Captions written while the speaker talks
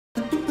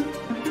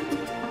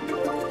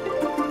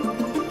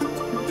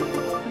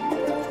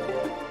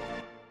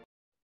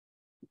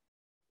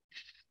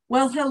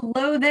Well,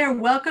 hello there.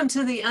 Welcome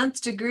to the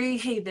Nth Degree.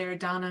 Hey there,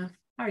 Donna.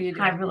 How are you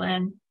Hi, doing?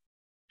 Bralynn.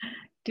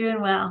 Doing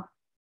well.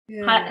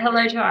 Hi, Good.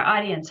 hello to our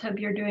audience. Hope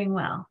you're doing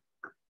well.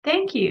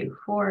 Thank you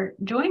for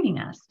joining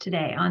us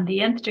today on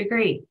the Nth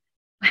Degree.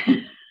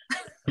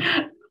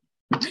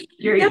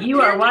 Yeah,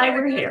 You are and why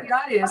or we're as here. the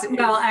audience.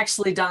 Well,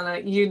 actually,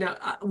 Donna,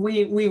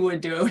 we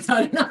would do it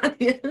without an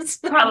audience.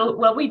 Probably,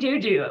 well, we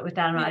do it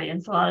without an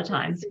audience a lot of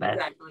times, but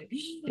Exactly.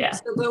 yeah,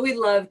 So, but we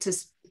love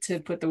to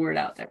put the word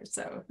out there.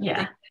 So,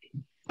 yeah.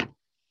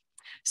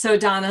 so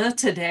Donna,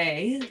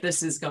 today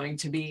this is going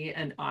to be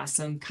an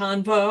awesome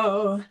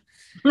convo.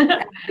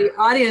 The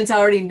audience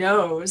already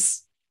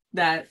knows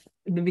that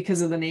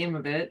because of the name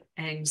of it,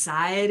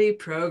 anxiety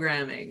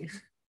programming.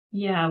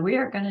 Yeah, we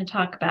are going to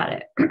talk about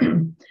it.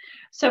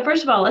 So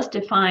first of all, let's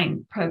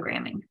define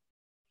programming.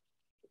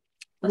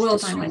 Let's Well,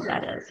 define what sure.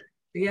 that is.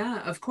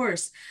 Yeah, of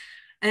course.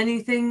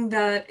 Anything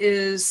that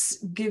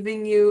is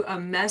giving you a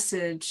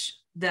message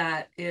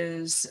that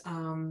is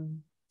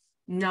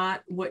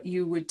not what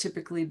you would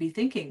typically be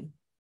thinking,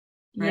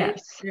 right?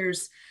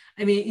 Yes.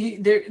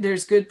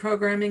 There's good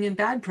programming and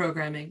bad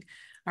programming.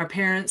 Our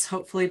parents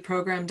hopefully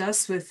programmed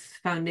us with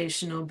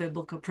foundational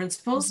biblical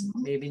principles. Mhm.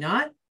 Maybe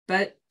not,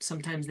 but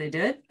sometimes they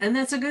did, and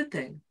that's a good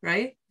thing,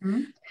 right?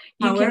 Mhm.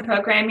 You can However,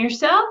 program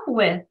yourself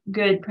with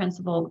good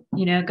principle.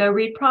 Go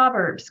read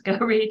Proverbs. Go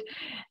read,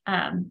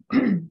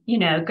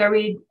 go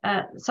read.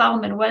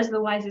 Solomon was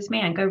the wisest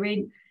man. Go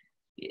read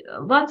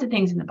lots of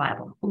things in the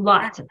Bible.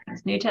 right, Lots of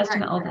things. New right.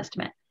 Testament, Old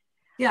Testament.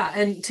 Yeah,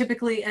 and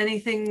typically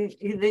anything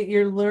that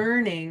you're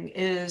learning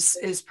is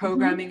Mhm.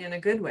 programming in a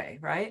good way,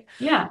 right?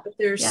 Yeah, But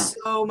there's yeah.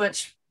 so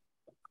much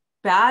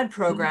bad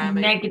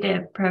programming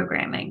Negative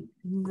programming,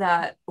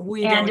 that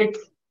we and don't it's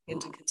take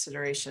into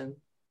consideration.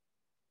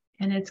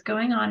 and it's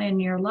going on in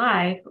your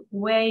life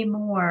way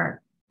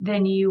more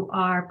than you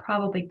are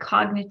probably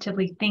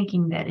cognitively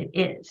thinking that it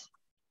is.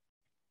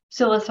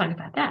 So let's talk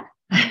about that.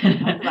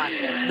 Talk about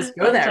it. Let's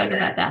go Let's there. talk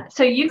about that.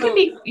 So So, you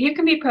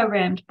can be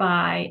programmed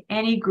by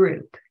any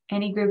group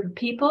of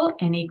people,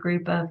 any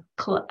group of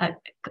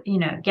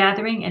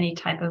gathering, any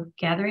type of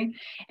gathering.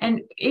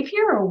 And if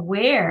you're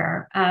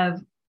aware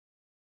of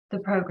the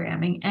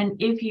programming,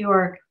 and if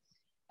you're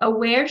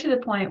aware to the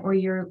point where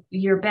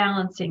you're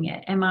balancing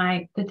it,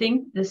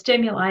 the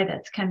stimuli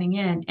that's coming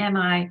in, am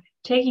I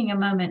taking a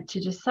moment to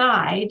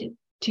decide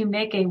to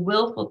make a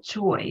willful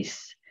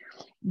choice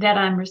that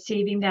I'm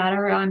receiving that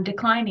or I'm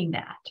declining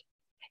that?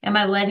 Am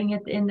I letting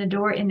it in the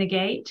door, in the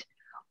gate?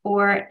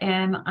 Or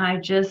am I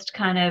just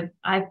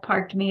I've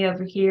parked me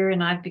over here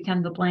and I've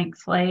become the blank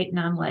slate and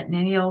I'm letting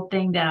any old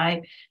thing that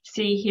I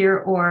see, hear,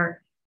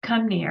 or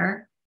come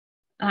near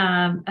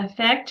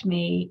affect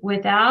me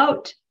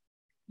without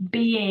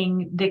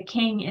being the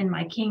king in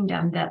my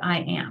kingdom that I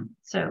am?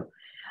 So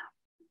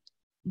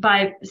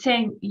by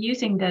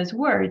using those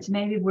words,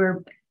 maybe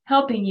we're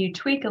helping you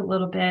tweak a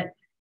little bit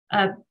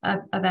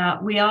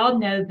about, we all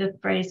know the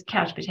phrase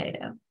couch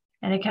potato,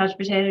 and a couch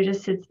potato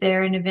just sits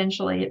there and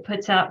eventually it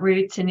puts out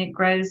roots and it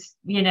grows,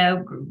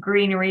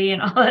 greenery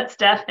and all that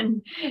stuff,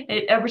 and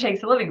it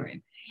overtakes the living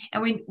room.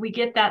 And we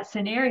get that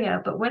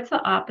scenario, but what's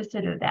the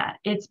opposite of that?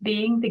 It's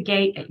being the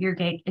gate at your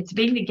gate. It's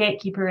being the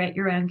gatekeeper at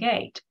your own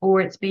gate,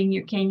 or it's being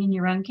your king in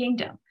your own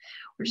kingdom.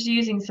 We're just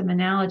using some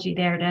analogy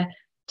there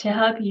to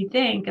help you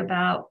think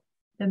about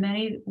the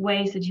many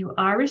ways that you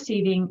are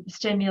receiving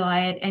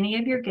stimuli at any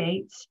of your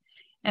gates,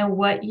 and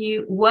what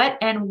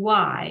and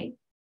why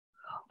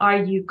are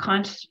you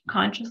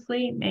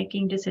consciously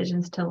making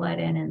decisions to let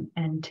in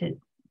and to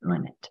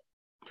limit.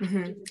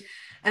 mhm.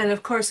 And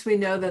of course, we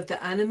know that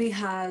the enemy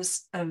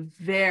has a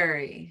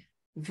very,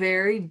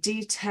 very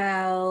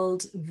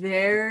detailed,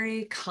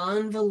 very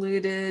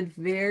convoluted,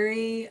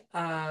 very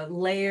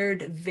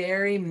layered,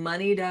 very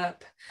moneyed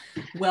up,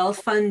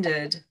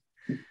 well-funded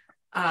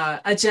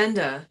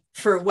agenda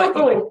for what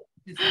Oh,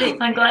 you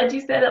think. I'm glad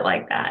you said it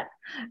like that.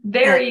 And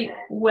Very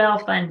well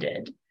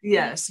funded,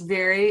 yes,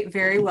 very,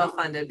 very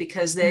well-funded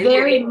because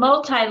very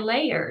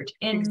multi-layered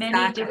in many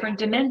exactly. different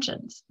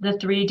dimensions. The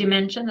 3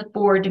 dimension, the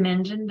 4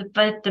 dimension, the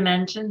fifth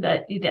dimension,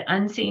 the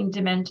unseen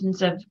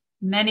dimensions of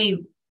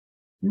many,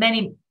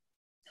 many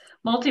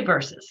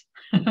multiverses.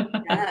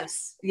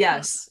 Yes,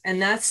 yes.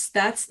 And that's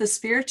the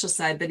spiritual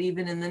side, but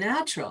even in the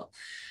natural.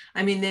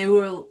 I mean, they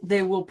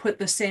will put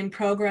the same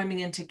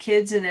programming into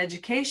kids in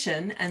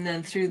education, and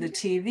then through the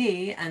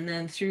TV, and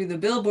then through the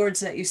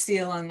billboards that you see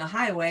along the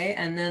highway,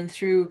 and then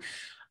through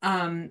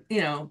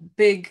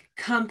big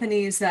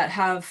companies that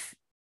have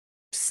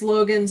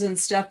slogans and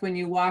stuff when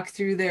you walk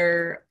through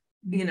their,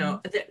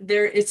 Mhm.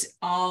 there it's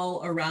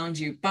all around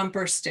you,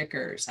 bumper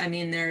stickers. I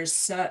mean,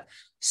 there's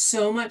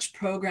so much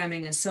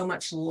programming and so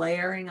much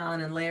layering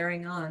on and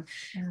layering on.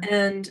 Yeah.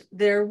 And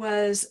there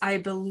was, I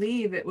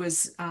believe it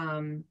was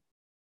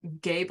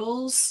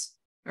Gables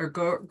or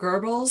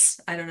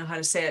Goebbels, I don't know how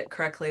to say it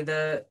correctly,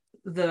 the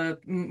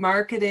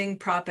marketing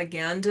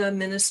propaganda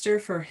minister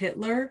for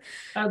Hitler.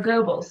 Oh,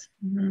 Goebbels.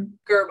 Mhm.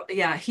 Goebbels,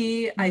 yeah,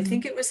 I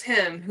think Mhm. it was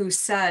him who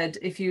said,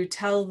 if you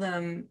tell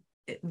them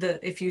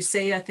if you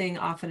say a thing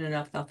often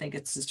enough, they'll think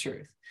it's the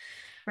truth,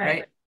 Right,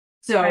 right?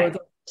 So right.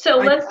 So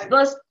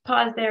let's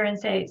pause there and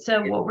say,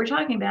 so what we're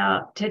talking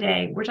about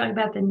today, we're talking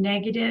about the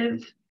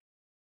negative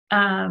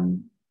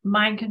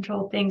mind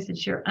control things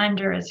that you're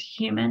under as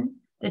human,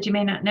 that you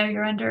may not know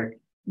you're under,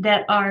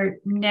 that are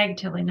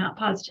negatively, not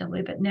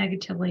positively, but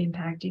negatively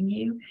impacting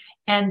you,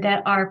 and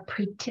that are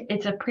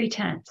it's a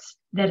pretense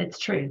that it's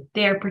true.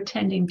 They're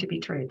pretending to be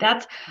true.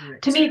 That's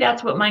right. To me,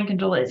 that's what mind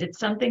control is. It's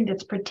something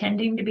that's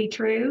pretending to be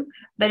true,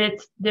 but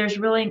it's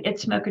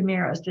smoke and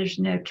mirrors. There's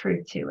no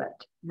truth to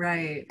it.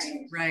 Right.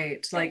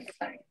 Like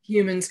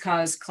humans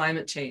cause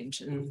climate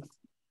change, and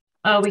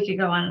we could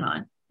go on and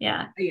on.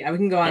 Yeah, we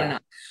can go on and on.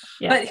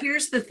 Yeah. But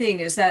here's the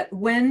thing is that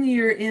when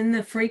you're in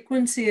the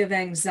frequency of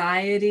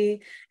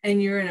anxiety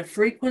and you're in a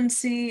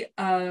frequency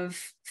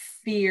of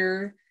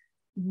fear,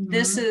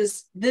 this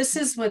is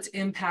what's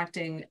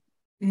impacting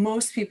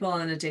most people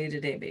on a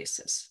day-to-day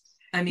basis.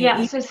 I mean,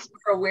 even if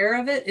we're aware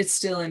of it, it's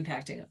still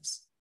impacting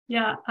us.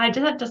 Yeah, I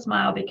just have to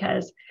smile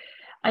because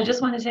I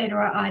just want to say to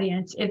our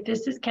audience, if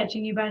this is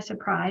catching you by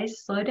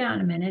surprise, slow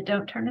down a minute.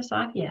 Don't turn us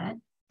off yet.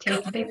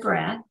 Take a big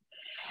breath.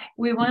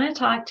 We want to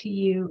talk to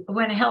you. We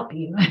want to help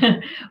you. We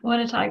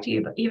want to talk to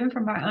you, but even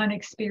from our own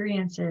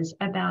experiences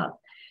about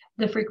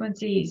the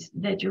frequencies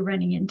that you're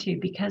running into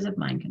because of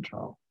mind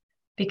control,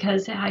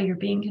 because of how you're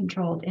being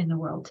controlled in the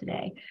world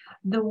today.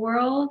 The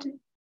world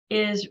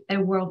is a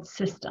world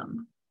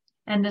system,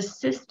 and the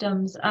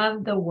systems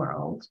of the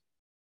world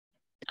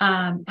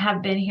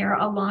have been here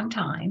a long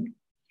time,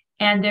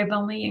 and they've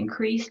only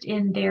increased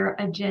in their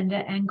agenda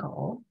and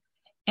goal.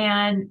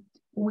 And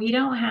we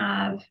don't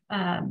have,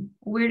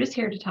 we're just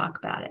here to talk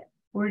about it.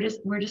 We're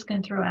just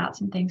going to throw out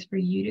some things for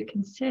you to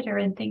consider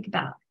and think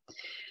about.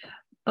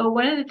 But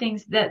one of the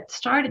things that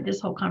started this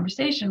whole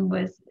conversation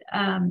was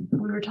we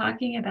were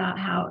talking about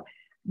how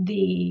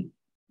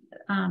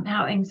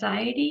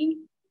anxiety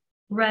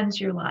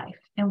runs your life,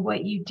 and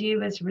what you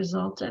do as a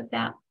result of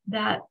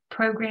that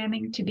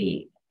programming to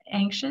be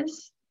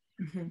anxious.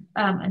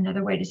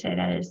 Another way to say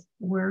that is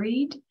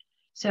worried.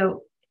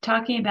 So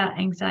talking about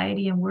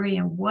anxiety and worry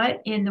and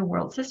what in the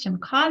world system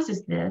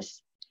causes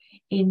this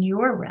in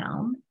your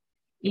realm,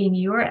 in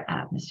your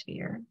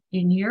atmosphere,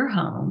 in your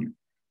home,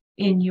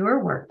 in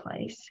your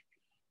workplace,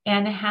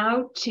 and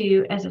how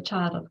to, as a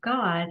child of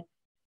God,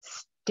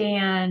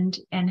 stand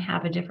and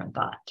have a different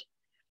thought,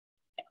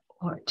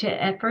 or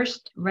to at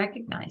first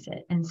recognize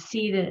it and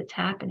see that it's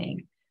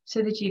happening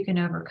so that you can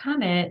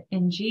overcome it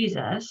in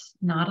Jesus,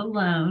 not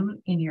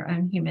alone in your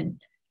own human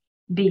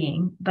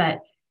being, but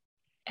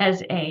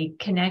as a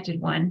connected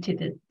one to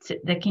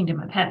the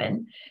kingdom of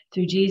heaven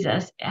through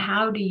Jesus.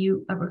 How do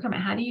you overcome it?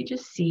 How do you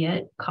just see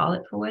it, call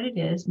it for what it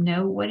is,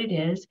 know what it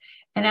is,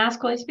 and ask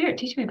Holy Spirit,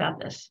 teach me about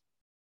this.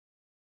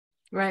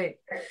 Right.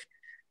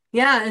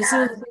 Yeah. And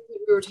so the things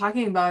that we were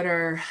talking about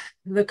are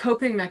the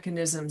coping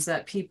mechanisms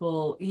that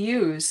people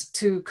use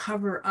to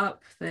cover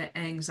up the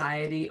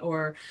anxiety,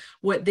 or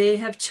what they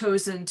have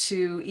chosen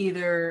to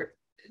either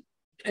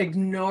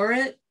ignore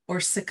it or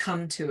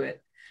succumb to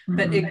it.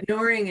 But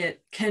ignoring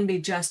it can be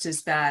just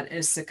as bad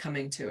as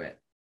succumbing to it.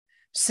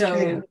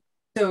 So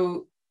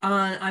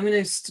I'm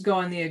going to go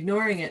on the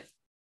ignoring it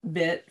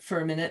bit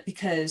for a minute,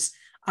 because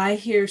I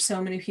hear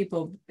so many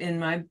people in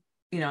my,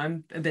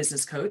 I'm a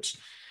business coach,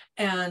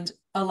 and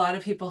a lot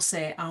of people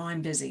say, oh,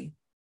 I'm busy.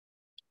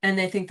 And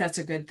they think that's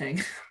a good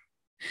thing.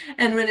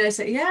 And when I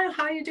say, yeah,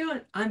 how you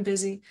doing? I'm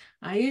busy.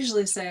 I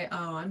usually say,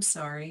 oh, I'm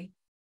sorry.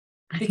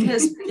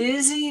 Because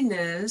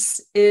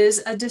busyness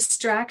is a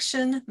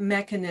distraction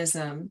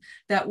mechanism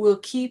that will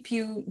keep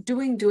you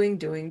doing.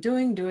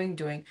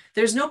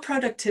 There's no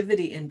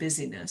productivity in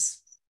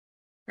busyness,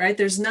 right?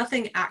 There's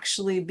nothing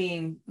actually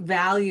being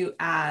value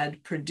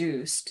add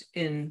produced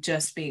in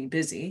just being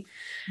busy.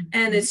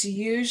 And it's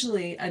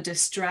usually a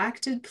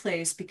distracted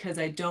place because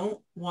I don't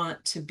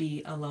want to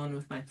be alone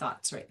with my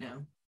thoughts right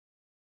now.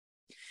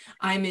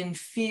 I'm in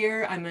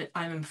fear.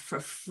 I'm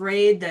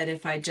afraid that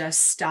if I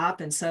just stop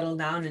and settle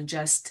down and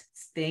just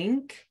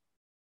think,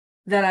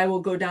 that I will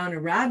go down a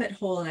rabbit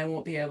hole and I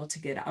won't be able to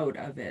get out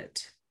of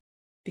it,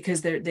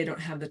 because they don't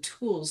have the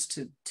tools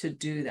to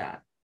do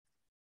that.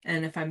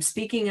 And if I'm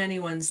speaking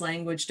anyone's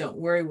language, don't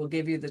worry, we'll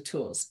give you the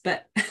tools.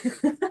 But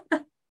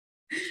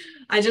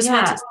I just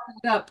want to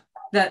set up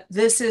that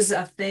this is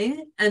a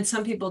thing, and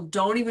some people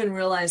don't even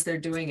realize they're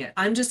doing it.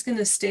 I'm just going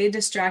to stay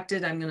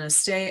distracted. I'm going to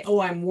stay,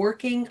 I'm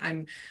working.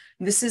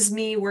 This is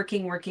me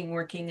working,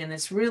 and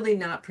it's really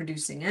not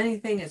producing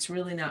anything. It's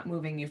really not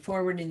moving you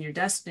forward in your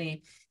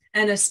destiny.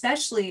 And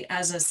especially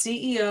as a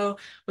CEO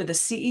with a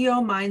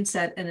CEO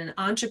mindset and an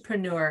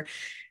entrepreneur,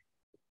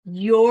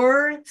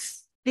 your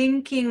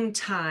thinking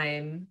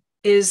time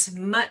is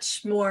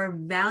much more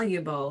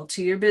valuable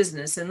to your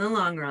business in the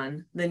long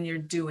run than your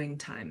doing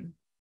time,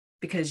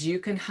 because you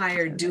can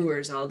hire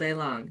doers all day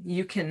long.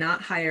 You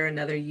cannot hire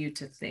another you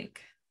to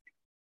think.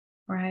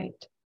 Right.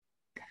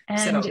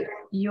 And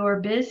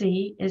your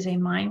busy is a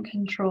mind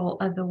control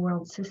of the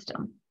world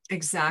system.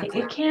 Exactly.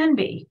 It can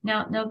be.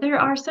 Now, there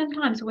are some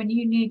times when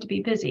you need to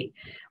be busy.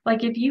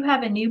 Like if you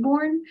have a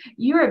newborn,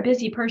 you're a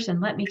busy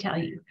person, let me tell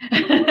you.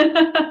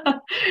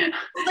 Well,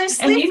 they And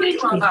sleep you for need to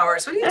 12 be.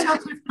 hours. What are you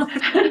talking about?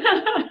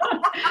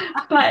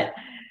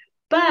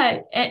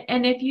 but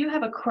and if you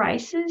have a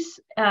crisis,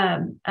 I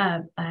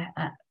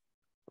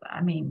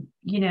mean,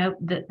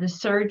 the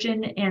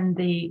surgeon in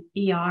the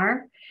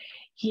ER,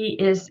 he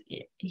is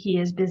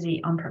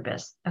busy on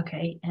purpose.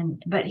 Okay.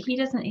 But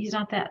he's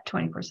not that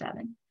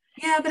 24/7.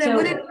 Yeah, but So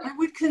I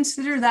would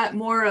consider that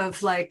more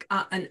of like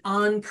an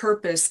on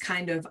purpose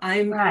kind of,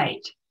 I'm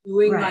right,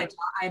 doing right,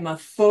 I'm a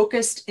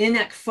focused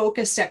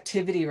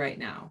activity right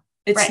now.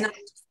 It's right, not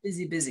just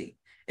busy.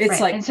 It's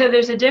right. like, And so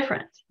there's a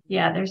difference.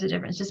 Yeah, there's a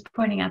difference. Just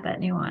pointing out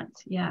that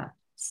nuance. Yeah.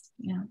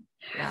 Yeah.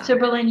 yeah, So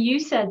Bralynn, you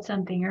said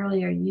something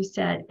earlier. You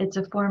said it's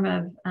a form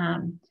of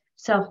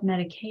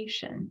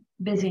self-medication.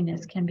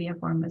 Busyness can be a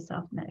form of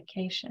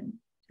self-medication.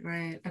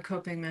 right. A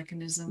coping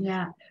mechanism.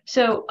 Yeah.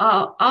 So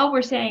all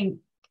we're saying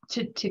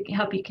to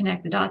help you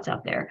connect the dots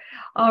out there,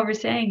 all we're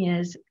saying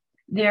is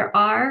there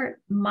are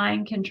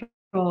mind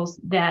controls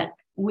that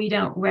we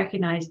don't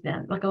recognize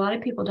them. Like a lot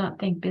of people don't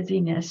think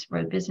busyness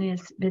for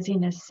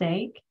busyness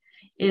sake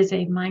is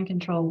a mind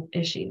control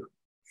issue,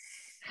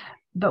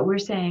 but we're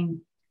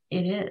saying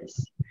it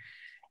is.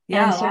 And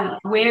Yeah. so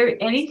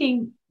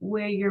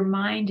where your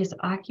mind is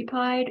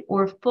occupied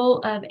or full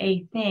of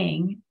a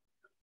thing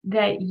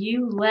that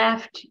you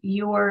left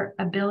your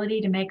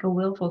ability to make a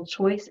willful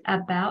choice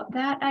about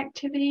that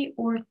activity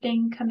or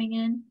thing coming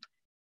in.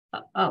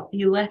 Oh,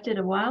 you left it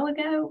a while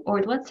ago,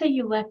 or let's say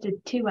you left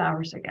it 2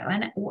 hours ago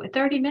and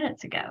 30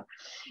 minutes ago.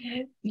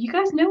 You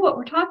guys know what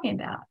we're talking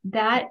about.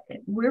 That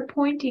we're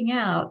pointing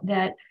out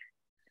that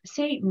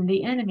Satan,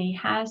 the enemy,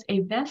 has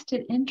a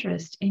vested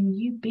interest in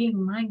you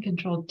being mind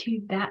controlled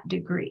to that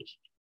degree.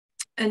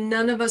 And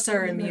none of us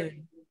are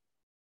immune.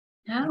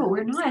 No,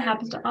 we're not. It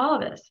happens to all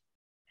of us.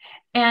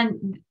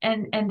 And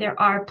there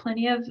are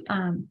plenty of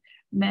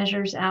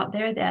measures out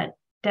there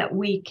that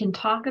we can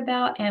talk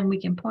about, and we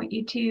can point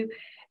you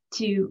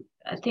to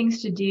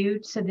things to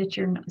do so that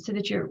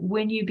you're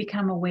when you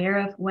become aware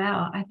of,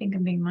 wow, I think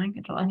I'm being mind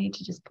controlled, I need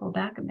to just pull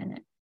back a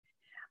minute.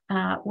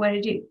 What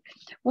to do?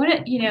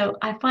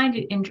 I find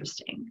it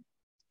interesting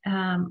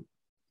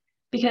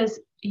because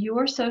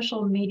your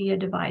social media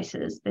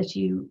devices that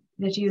you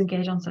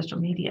engage on social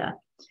media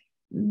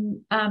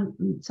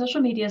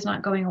is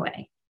not going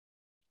away.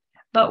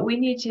 But we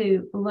need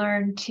to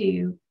learn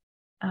to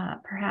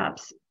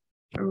perhaps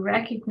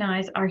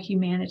recognize our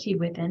humanity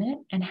within it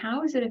and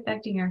how is it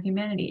affecting our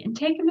humanity, and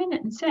take a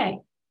minute and say,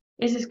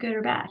 is this good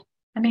or bad?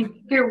 I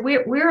mean, here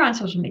we're on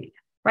social media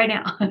right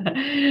now.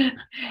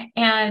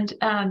 And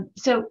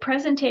so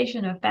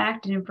presentation of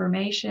fact and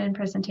information,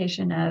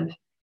 presentation of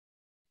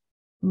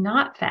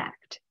not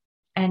fact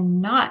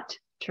and not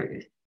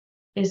truth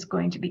is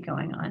going to be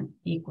going on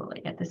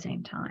equally at the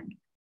same time,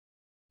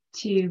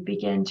 to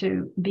begin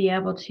to be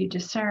able to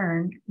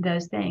discern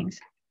those things.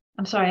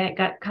 I'm sorry, I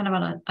got kind of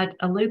on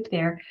a loop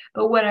there,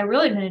 but what I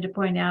really wanted to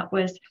point out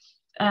was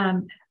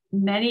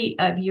many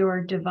of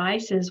your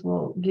devices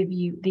will give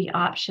you the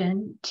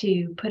option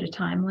to put a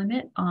time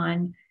limit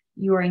on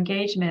your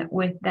engagement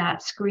with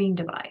that screen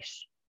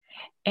device.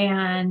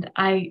 And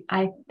I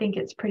think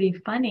it's pretty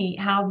funny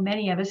how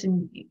many of us,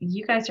 and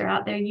you guys are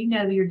out there,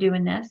 you're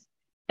doing this.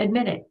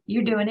 Admit it,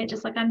 you're doing it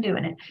just like I'm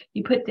doing it.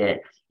 You put the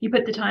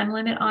time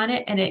limit on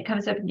it and it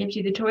comes up and gives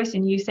you the choice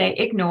and you say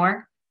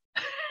ignore.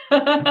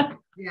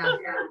 Yeah.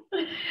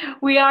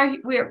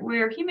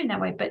 We're human that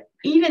way, but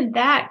even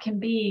that can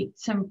be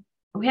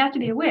we have to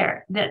be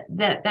aware that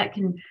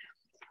can,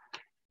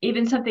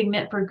 even something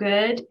meant for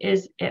good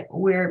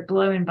we're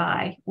blowing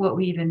by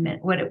what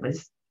it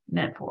was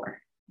meant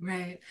for.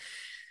 Right.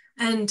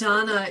 And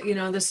Donna,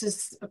 this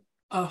is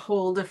a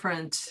whole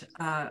different,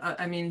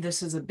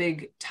 this is a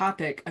big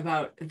topic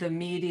about the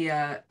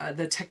media,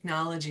 the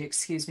technology,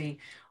 excuse me,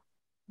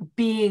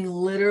 being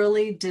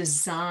literally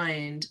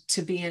designed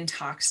to be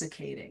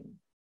intoxicating.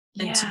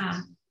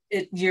 Yeah.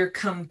 And you're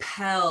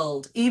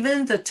compelled,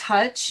 even the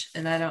touch,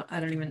 and I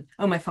don't even,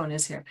 oh, my phone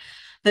is here.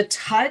 The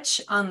touch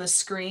on the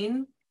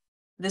screen,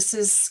 this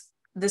is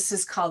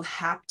called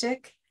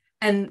haptic.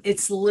 And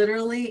it's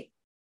literally,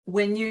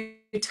 when you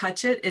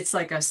touch it, it's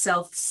like a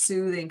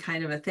self-soothing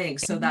kind of a thing.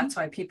 So that's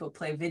why people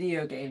play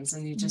video games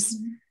and you just,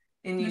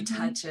 and you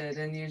touch it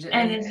and you just,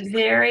 and it's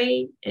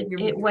very,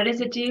 what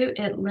does it do?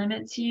 It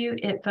limits you.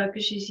 It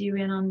focuses you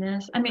in on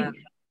this. I mean,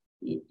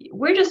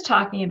 we're just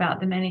talking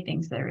about the many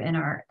things that are in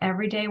our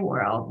everyday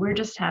world. We're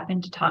just happy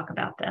to talk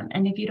about them.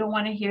 And if you don't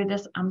want to hear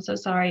this, I'm so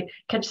sorry.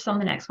 Catch us on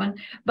the next one.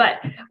 But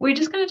we're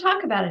just going to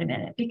talk about it a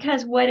minute,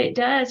 because what it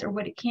does, or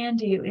what it can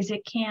do, is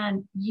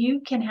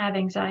you can have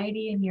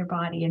anxiety in your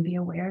body and be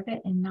aware of it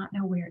and not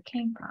know where it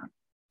came from.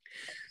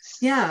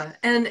 Yeah.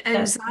 And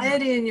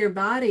anxiety in your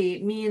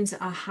body means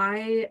a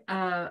high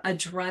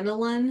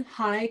adrenaline,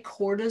 high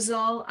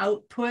cortisol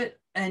output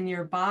in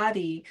your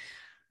body.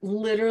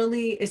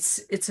 Literally,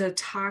 it's a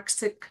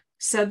toxic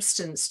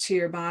substance to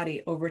your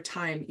body over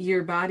time.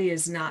 Your body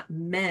is not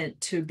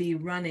meant to be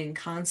running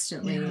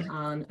constantly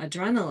on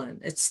adrenaline.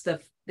 It's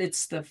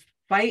the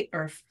fight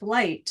or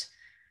flight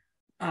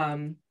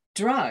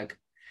drug.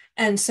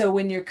 And so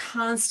when you're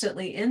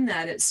constantly in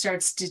that, it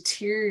starts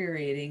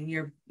deteriorating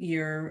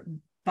your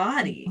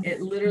body.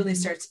 It literally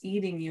starts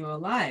eating you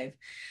alive.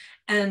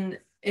 And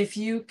if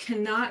you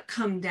cannot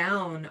come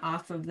down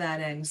off of that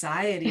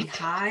anxiety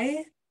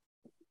high,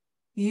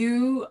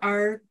 you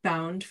are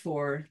bound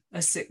for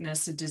a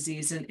sickness, a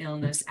disease, an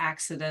illness,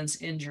 accidents,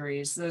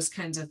 injuries, those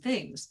kinds of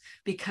things,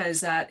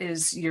 because that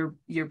is your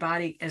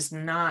body is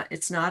not,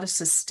 it's not a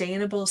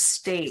sustainable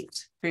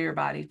state for your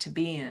body to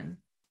be in.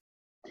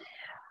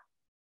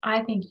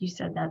 I think you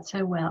said that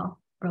so well,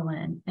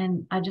 Bralynn.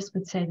 And I just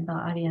would say to the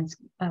audience,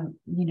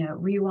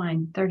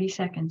 rewind 30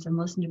 seconds and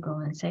listen to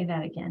Bralynn say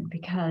that again,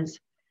 because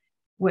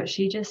what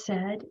she just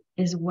said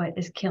is what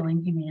is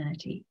killing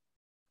humanity.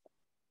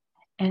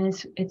 And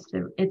it's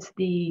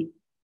the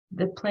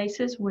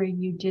places where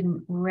you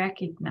didn't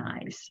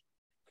recognize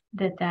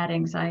that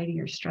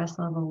anxiety or stress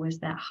level was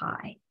that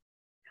high,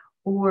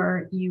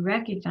 or you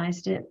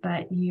recognized it,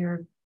 but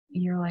you're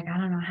like, I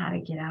don't know how to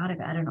get out of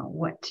it. I don't know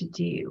what to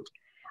do.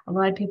 A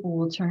lot of people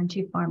will turn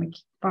to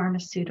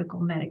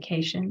pharmaceutical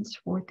medications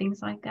for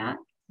things like that.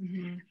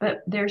 Mm-hmm.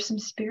 But there's some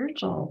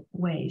spiritual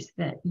ways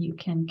that you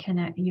can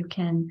connect, you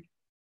can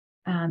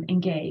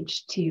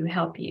engage to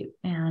help you.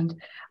 And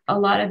a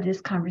lot of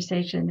this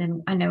conversation,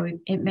 and I know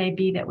it may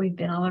be that we've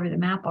been all over the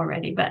map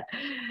already, but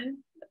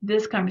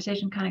this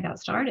conversation kind of got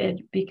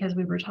started because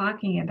we were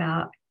talking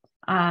about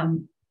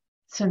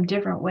some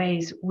different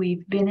ways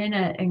we've been in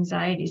an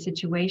anxiety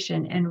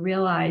situation and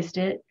realized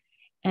it.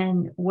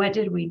 And what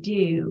did we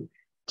do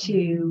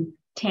to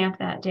tamp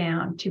that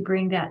down, to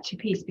bring that to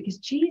peace? Because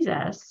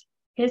Jesus,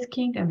 his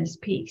kingdom is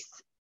peace.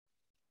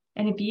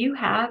 And if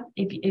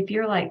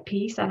you're like,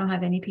 peace, I don't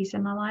have any peace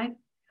in my life,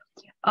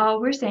 all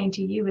we're saying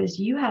to you is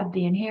you have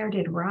the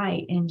inherited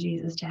right in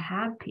Jesus to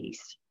have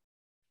peace.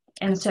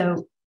 And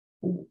so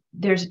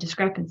there's a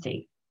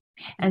discrepancy.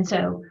 And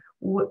so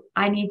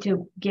I need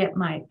to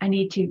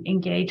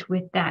engage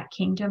with that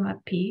kingdom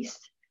of peace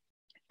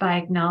by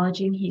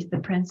acknowledging he's the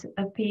Prince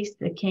of Peace,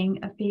 the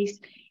King of Peace.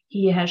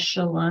 He has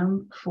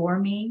shalom for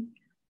me.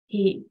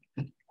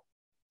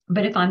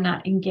 But if I'm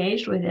not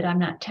engaged with it, I'm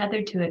not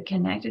tethered to it,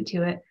 connected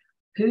to it,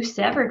 who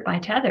severed my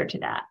tether to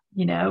that,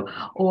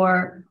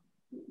 or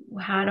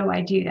how do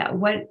I do that?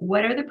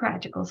 What are the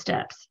practical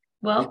steps?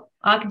 Well,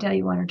 I can tell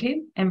you one or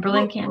two, and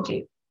Bralynn can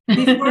too.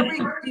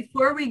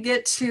 Before we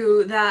get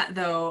to that,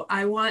 though,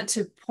 I want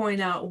to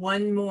point out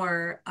one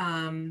more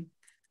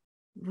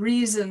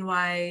reason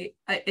why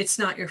it's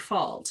not your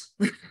fault.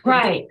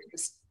 Right.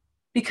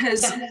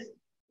 because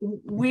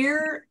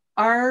we're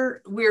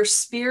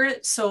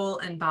spirit, soul,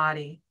 and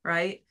body,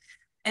 right?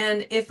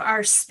 And if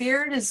our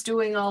spirit is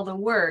doing all the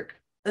work,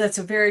 that's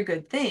a very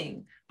good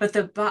thing. But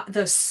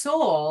the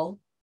soul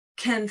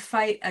can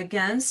fight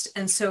against,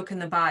 and so can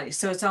the body.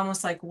 So it's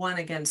almost like 1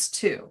 against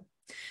 2.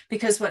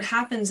 Because what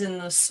happens in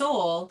the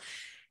soul,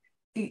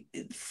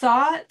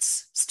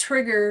 thoughts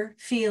trigger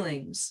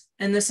feelings,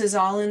 and this is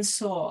all in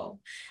soul.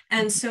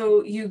 And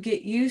so you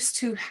get used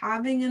to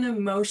having an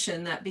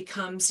emotion that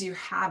becomes your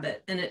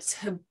habit, and it's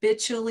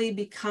habitually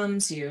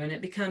becomes you, and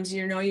it becomes,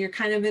 you're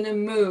kind of in a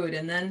mood,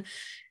 and then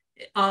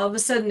all of a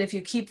sudden, if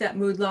you keep that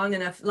mood long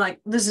enough, like,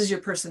 this is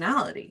your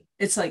personality.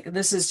 It's like,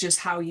 this is just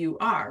how you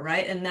are,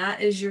 right? And that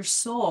is your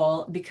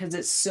soul, because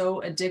it's so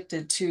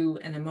addicted to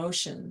an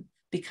emotion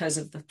because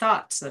of the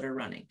thoughts that are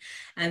running.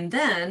 And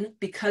then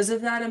because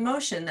of that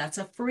emotion, that's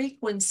a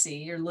frequency.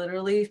 You're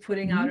literally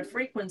putting out a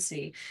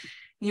frequency.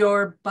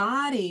 Your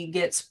body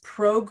gets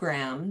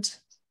programmed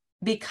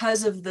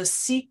because of the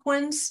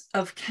sequence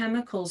of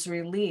chemicals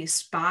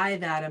released by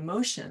that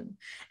emotion.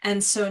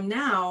 And so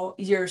now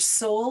your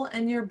soul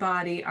and your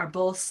body are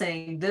both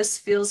saying, this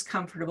feels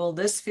comfortable,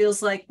 this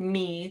feels like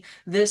me,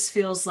 this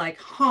feels like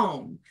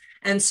home.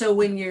 And so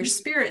when your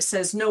spirit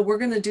says, no, we're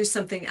going to do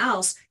something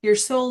else, your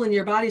soul and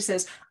your body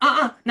says,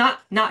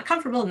 not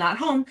comfortable, not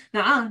home,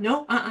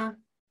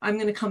 I'm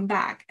going to come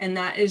back. And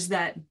that is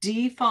that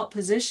default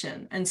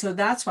position. And so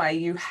that's why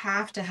you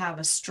have to have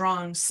a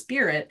strong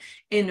spirit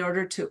in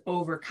order to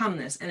overcome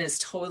this. And it's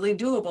totally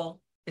doable.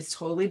 It's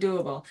totally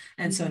doable.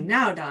 And so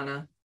now,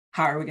 Donna,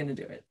 how are we going to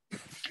do it?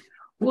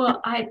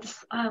 Well, I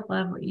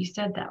love what you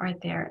said that right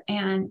there.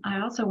 And I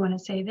also want to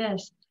say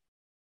this.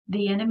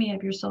 The enemy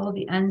of your soul,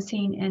 the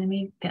unseen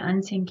enemy, the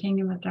unseen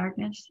kingdom of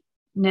darkness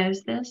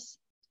knows this.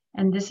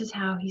 And this is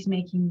how he's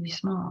making you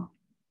small.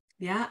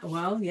 Yeah,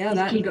 well,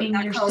 yeah. He's keeping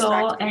your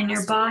soul and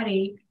your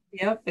body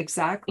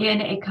exactly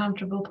in a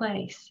comfortable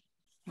place.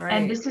 Right.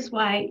 And this is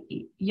why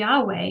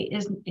Yahweh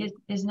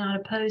is not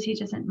opposed. He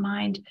doesn't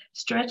mind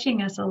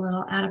stretching us a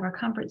little out of our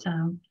comfort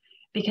zone,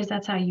 because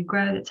that's how you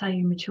grow. That's how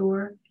you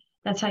mature.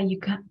 That's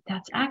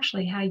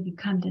actually how you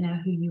come to know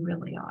who you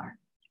really are.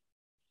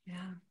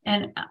 Yeah.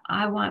 And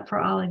I want for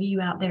all of you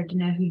out there to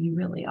know who you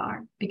really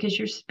are, because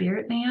your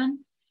spirit man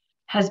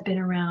has been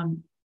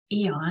around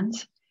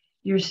eons.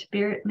 Your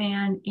spirit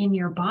man in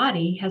your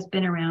body has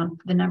been around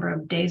the number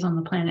of days on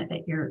the planet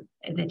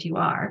that you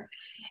are,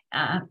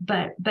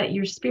 but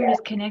your spirit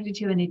is connected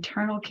to an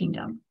eternal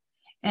kingdom,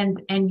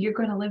 and you're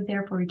going to live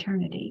there for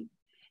eternity.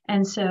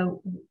 And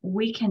so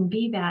we can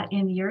be that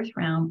in the earth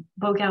realm,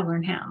 but we got to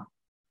learn how.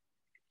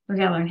 We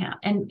got to learn how.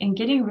 And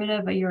getting rid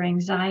of your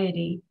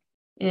anxiety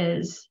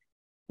is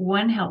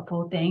one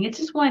helpful thing. It's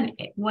just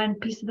one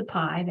piece of the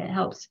pie that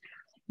helps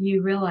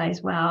you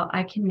realize, well,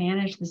 I can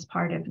manage this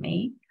part of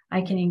me.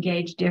 I can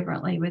engage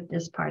differently with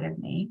this part of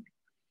me.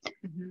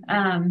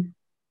 Mm-hmm.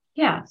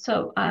 Yeah.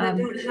 So I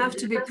don't have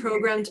to be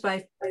programmed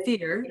by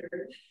fear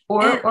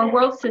or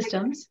world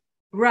systems.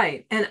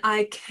 Right. And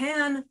I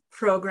can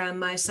program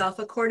myself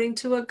according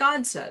to what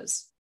God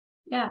says.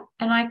 Yeah.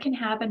 And I can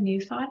have a new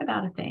thought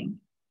about a thing.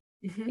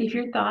 Mm-hmm.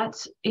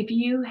 If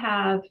you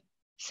have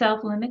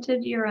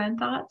self-limited your own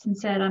thoughts and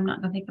said, I'm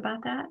not going to think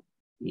about that,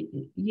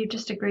 you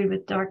just agreed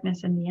with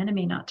darkness and the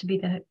enemy not to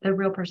be the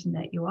real person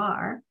that you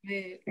are.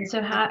 Right. And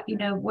so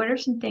what are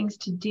some things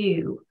to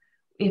do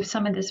if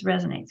some of this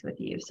resonates with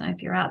you? So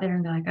if you're out there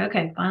and they're like,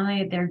 okay,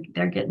 finally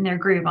they're getting their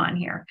groove on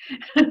here.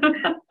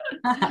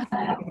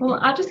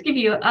 Well,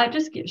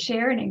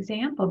 share an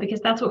example,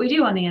 because that's what we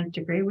do on the Nth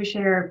Degree. We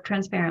share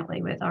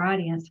transparently with our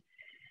audience.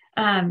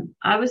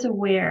 I was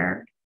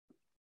aware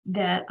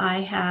that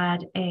I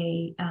had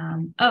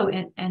and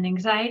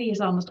anxiety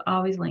is almost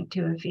always linked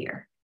to a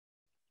fear.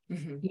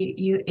 Mm-hmm.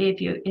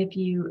 If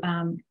you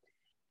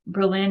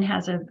Bralynn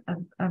has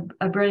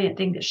a brilliant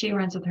thing that she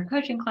runs with her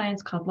coaching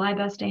clients called lie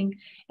busting,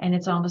 and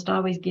it's almost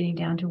always getting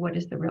down to what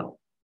is the real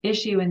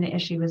issue, and the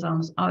issue is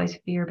almost always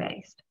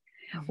fear-based.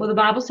 Mm-hmm. Well, the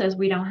Bible says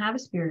we don't have a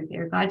spirit of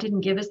fear. God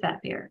didn't give us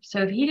that fear.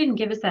 So if he didn't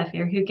give us that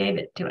fear, who gave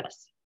it to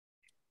us?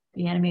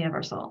 The enemy of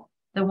our soul,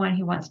 the one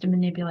who wants to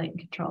manipulate and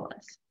control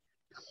us.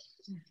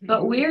 Mm-hmm.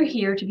 But we're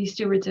here to be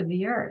stewards of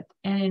the earth.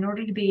 And in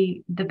order to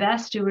be the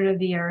best steward of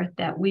the earth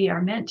that we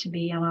are meant to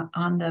be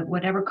on the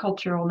whatever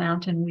cultural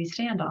mountain we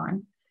stand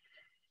on,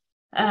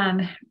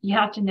 you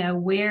have to know,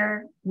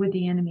 where would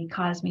the enemy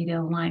cause me to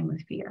align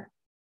with fear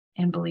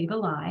and believe a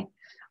lie?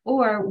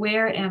 Or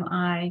where am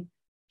I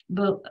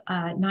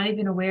not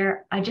even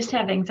aware? I just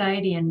have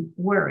anxiety and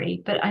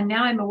worry, but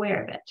now I'm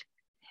aware of it.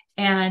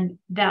 And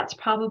that's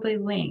probably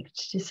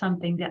linked to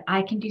something that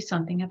I can do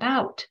something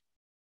about.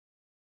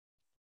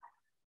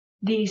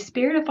 The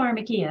spirit of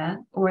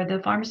pharmakia, or the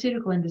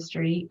pharmaceutical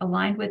industry,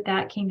 aligned with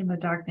that kingdom of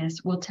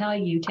darkness, will tell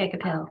you, take a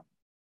pill.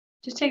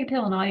 Just take a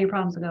pill and all your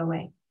problems will go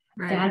away.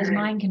 Right, that is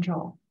mind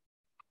control.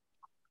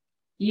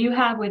 You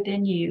have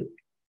within you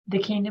the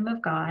kingdom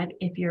of God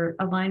if you're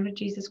aligned with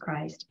Jesus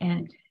Christ,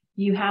 and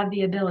you have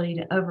the ability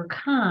to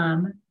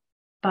overcome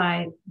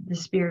by the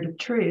spirit of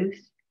truth,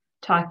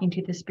 talking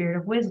to the spirit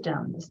of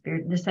wisdom,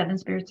 the seven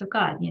spirits of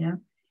God,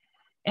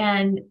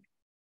 And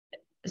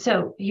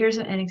so here's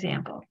an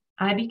example.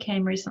 I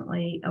became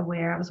recently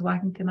aware. I was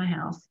walking through my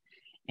house,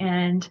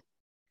 and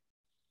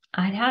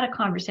I'd had a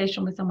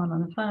conversation with someone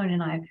on the phone,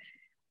 and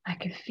I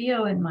could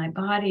feel in my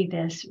body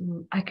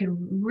I could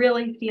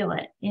really feel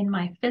it in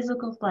my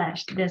physical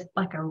flesh, this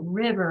like a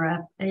river of,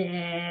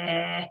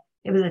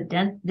 it was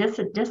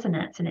a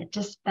dissonance, and it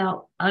just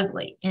felt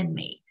ugly in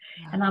me.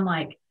 Yeah. And I'm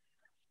like,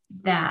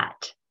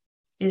 that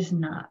is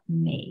not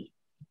me.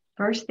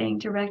 First thing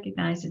to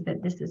recognize is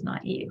that this is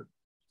not you.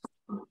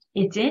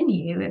 It's in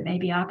you. It may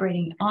be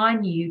operating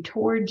on you,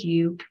 towards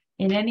you,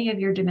 in any of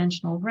your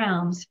dimensional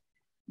realms,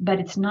 but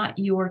it's not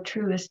your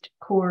truest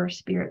core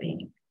spirit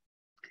being.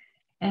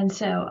 And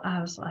so I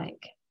was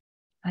like,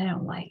 I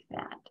don't like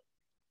that.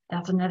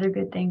 That's another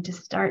good thing to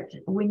start.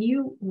 When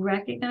you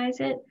recognize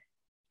it,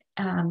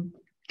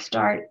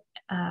 start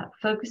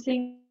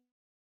focusing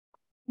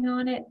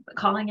on it,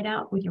 calling it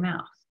out with your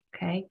mouth.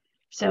 Okay.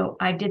 So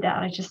I did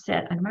that. I just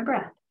said under my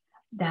breath,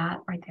 that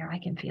right there, I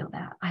can feel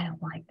that. I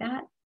don't like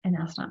that. And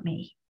that's not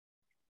me.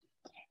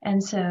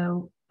 And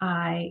so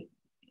I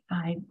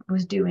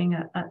was doing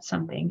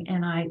something,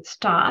 and I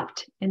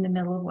stopped in the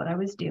middle of what I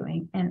was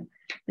doing. And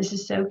this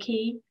is so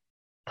key.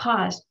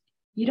 Pause.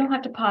 You don't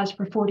have to pause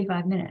for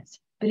 45 minutes,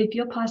 but if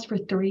you'll pause for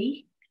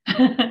 3,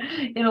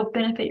 it'll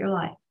benefit your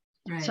life.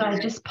 Right. So I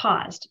just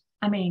paused.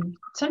 I mean,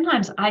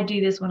 sometimes I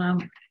do this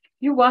when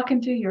you're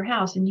walking through your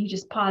house and you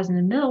just pause in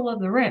the middle of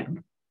the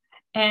room,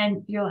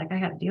 and you're like, I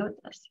got to deal with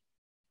this.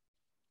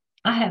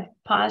 I have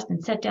paused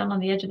and sat down on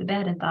the edge of the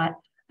bed and thought,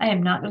 I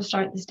am not going to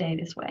start this day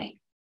this way.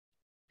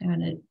 I'm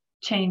going to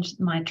change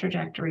my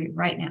trajectory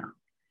right now.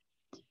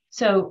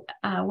 So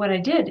what I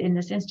did in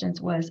this instance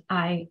was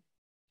I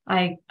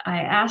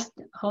asked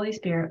Holy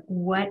Spirit,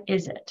 what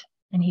is it?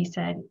 And he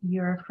said,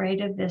 you're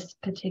afraid of this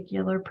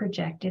particular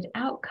projected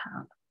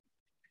outcome.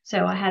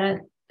 So I had a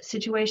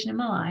situation in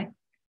my life,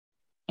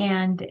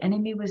 and the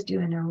enemy was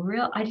doing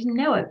I didn't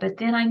know it, but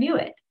then I knew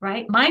it,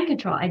 right? Mind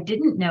control. I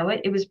didn't know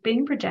it. It was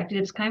being projected.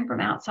 It was coming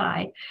from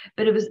outside,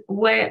 but it was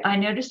where I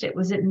noticed it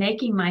was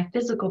making my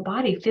physical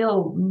body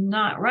feel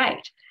not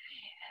right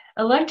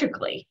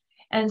electrically.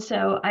 And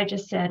so I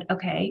just said,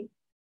 okay,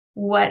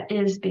 what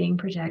is being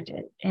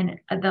projected? And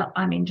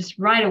just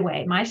right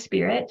away, my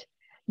spirit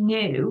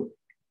knew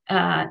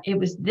It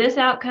was this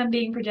outcome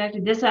being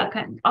projected, this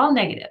outcome, all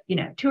negative,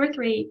 2 or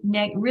 3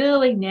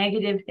 really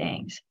negative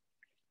things.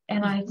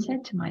 And I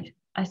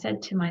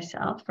said to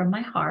myself from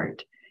my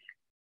heart,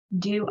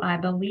 do I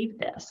believe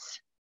this?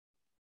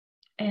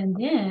 And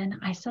then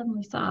I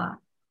suddenly saw,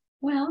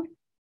 well,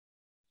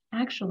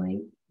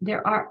 actually,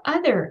 there are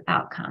other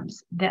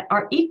outcomes that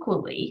are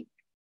equally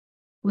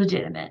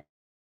legitimate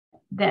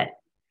that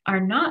are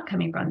not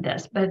coming from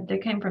this, but they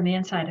came from the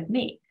inside of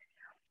me.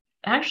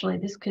 Actually,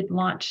 this could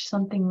launch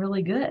something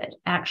really good.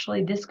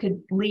 Actually, this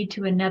could lead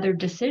to another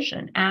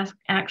decision.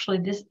 Actually,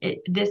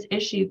 this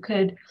issue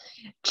could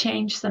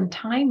change some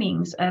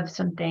timings of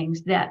some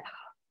things that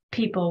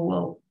people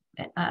will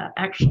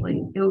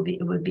actually,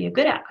 it would be a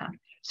good outcome.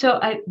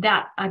 So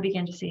I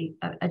began to see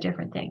a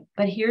different thing.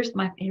 But here's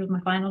my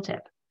final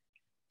tip.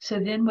 So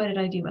then what did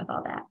I do with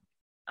all that?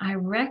 I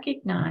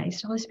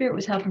recognized Holy Spirit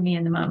was helping me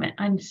in the moment.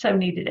 I so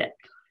needed it.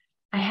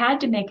 I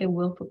had to make a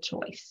willful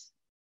choice.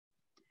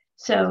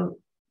 So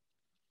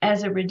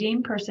as a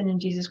redeemed person in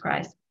Jesus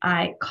Christ,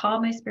 I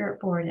called my spirit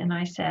forward and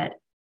I said,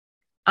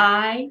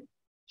 I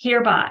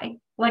hereby,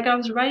 like I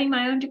was writing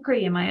my own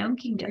decree in my own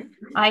kingdom,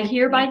 I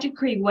hereby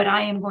decree what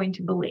I am going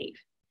to believe.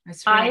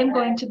 That's right. I am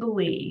going to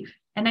believe.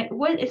 And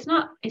it's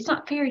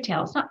not fairy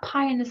tale. It's not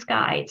pie in the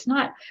sky. It's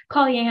not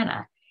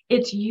Pollyanna.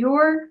 It's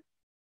your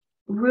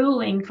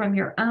ruling from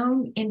your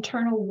own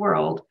internal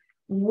world,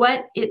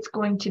 what it's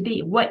going to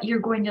be, what you're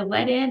going to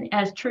let in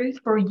as truth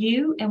for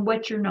you and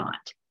what you're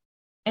not.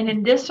 And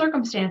in this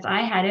circumstance,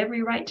 I had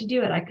every right to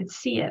do it. I could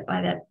see it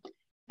by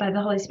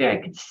the Holy Spirit.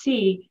 I could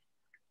see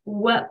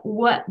what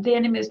the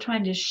enemy was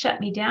trying to shut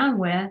me down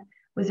with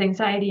was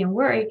anxiety and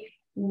worry.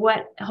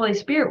 What Holy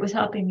Spirit was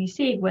helping me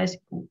see was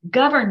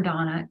govern,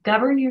 Donna,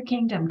 govern your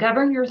kingdom,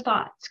 govern your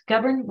thoughts,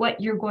 govern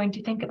what you're going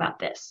to think about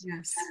this.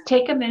 Yes.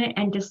 Take a minute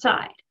and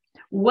decide,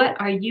 what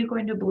are you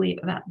going to believe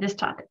about this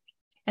topic?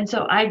 And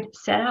so I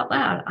said out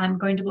loud, I'm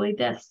going to believe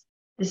this.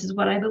 This is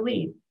what I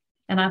believe.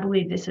 And I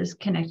believe this is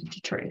connected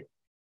to truth.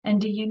 And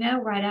do you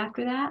know, right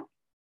after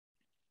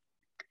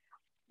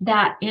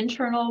that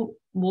internal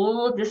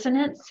wall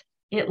dissonance,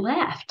 it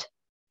left.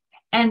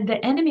 And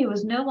the enemy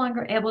was no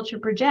longer able to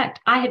project.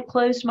 I had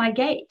closed my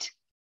gate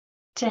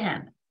to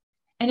him.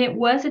 And it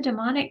was a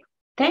demonic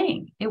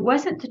thing. It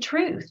wasn't the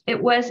truth.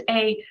 It was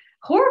a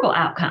horrible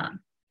outcome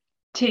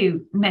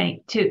to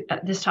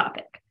this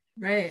topic.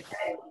 Right.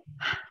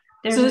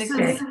 There's so an this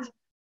experience. Is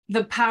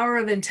the power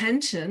of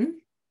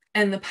intention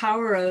and the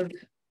power of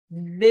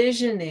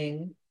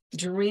visioning,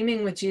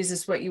 dreaming with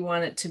Jesus what you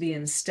want it to be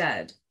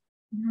instead.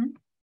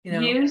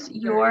 Mm-hmm. Use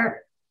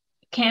your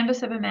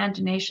canvas of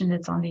imagination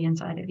that's on the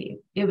inside of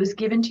you. It was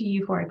given to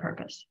you for a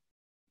purpose.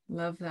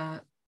 Love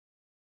that.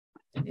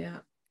 Yeah,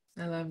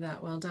 I love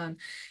that. Well done.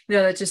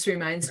 That just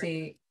reminds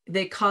me,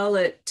 they call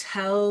it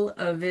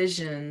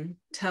television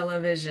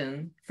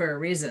for a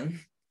reason.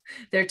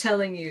 They're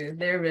telling you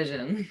their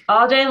vision.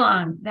 All day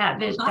long,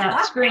 that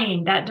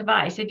screen, that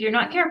device, if you're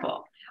not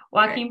careful,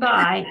 walking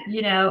by,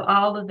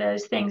 all of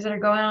those things that are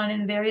going on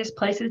in various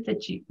places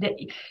that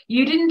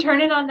you didn't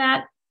turn it on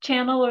that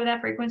channel or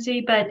that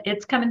frequency, but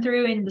it's coming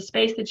through in the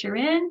space that you're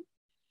in.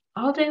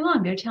 All day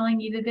long, they're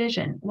telling you the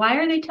vision. Why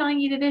are they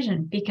telling you the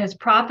vision? Because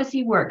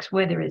prophecy works,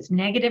 whether it's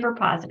negative or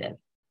positive.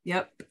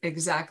 Yep,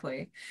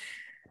 exactly.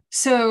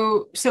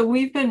 So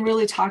we've been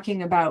really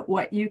talking about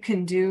what you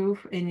can do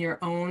in your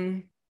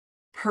own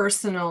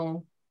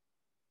personal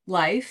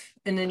life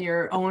and in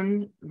your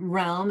own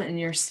realm and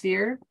your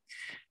sphere.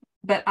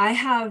 But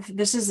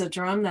this is a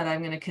drum that I'm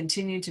going to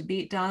continue to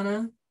beat,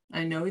 Donna.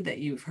 I know that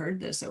you've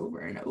heard this over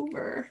and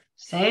over.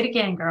 Say it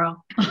again,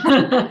 girl.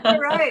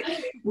 Right.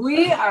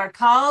 We are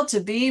called to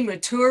be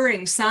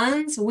maturing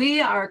sons.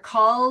 We are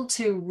called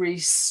to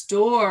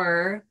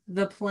restore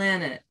the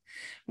planet.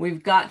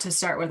 We've got to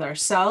start with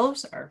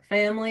ourselves, our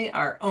family,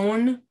 our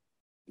own,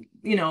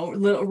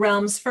 little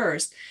realms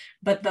first.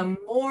 But the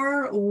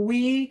more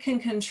we can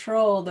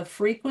control the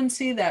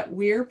frequency that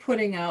we're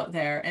putting out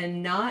there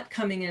and not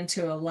coming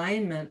into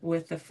alignment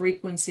with the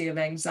frequency of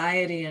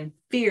anxiety and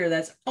fear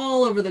that's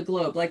all over the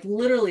globe, like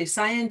literally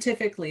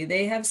scientifically,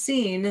 they have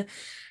seen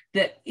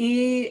that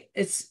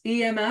it's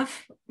EMF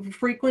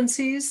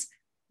frequencies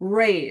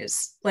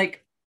raise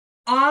like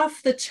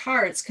off the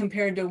charts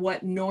compared to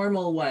what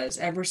normal was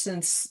ever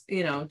since,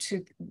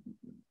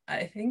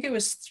 I think it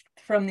was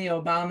from the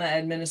Obama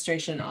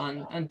administration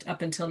on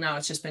up until now.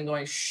 It's just been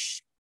going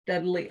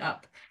steadily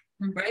up,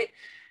 right?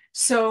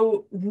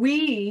 So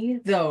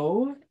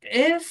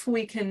if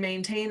we can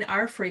maintain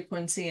our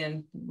frequency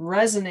and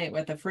resonate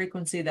with the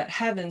frequency that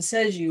heaven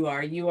says you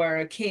are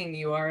a king,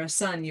 you are a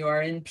son, you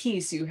are in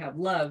peace, you have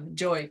love,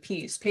 joy,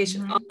 peace,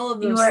 patience, all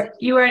of those.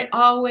 You are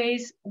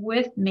always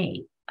with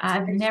me.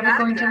 I'm never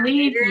going to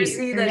leave you.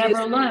 You're never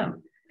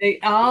alone.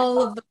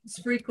 All of those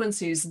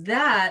frequencies,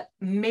 that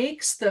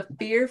makes the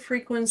fear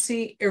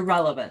frequency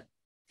irrelevant.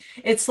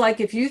 It's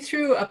like if you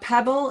threw a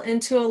pebble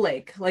into a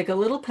lake, like a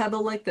little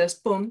pebble like this,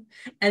 boom,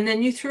 and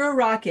then you threw a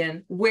rock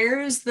in,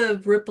 where is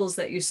the ripples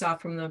that you saw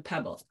from the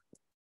pebble?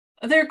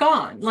 they're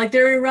gone, like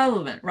they're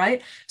irrelevant,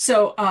 right?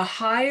 So a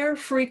higher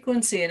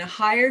frequency and a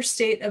higher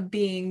state of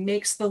being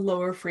makes the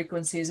lower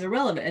frequencies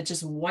irrelevant. It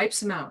just wipes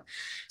them out.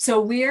 So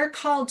we are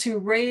called to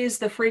raise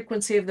the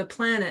frequency of the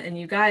planet. And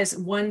you guys,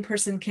 one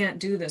person can't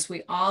do this.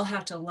 We all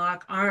have to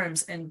lock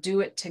arms and do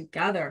it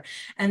together.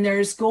 And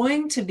there's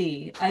going to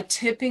be a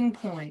tipping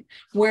point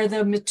where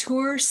the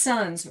mature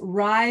sons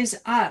rise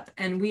up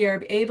and we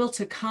are able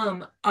to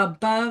come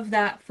above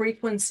that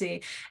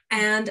frequency,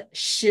 and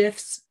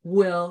shifts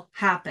will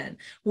happen.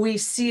 We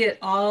see it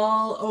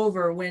all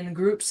over when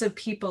groups of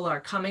people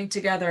are coming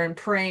together and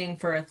praying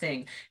for a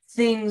thing.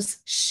 Things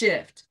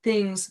shift,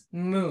 things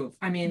move.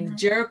 I mean,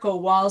 Jericho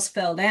walls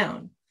fell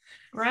down.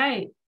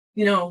 Right.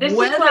 You know, this is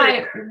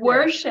why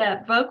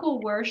worship, vocal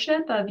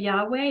worship of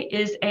Yahweh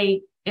is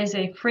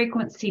a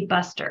frequency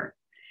buster.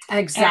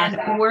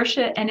 Exactly. And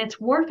worship, and it's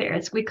warfare.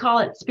 We call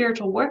it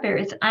spiritual warfare.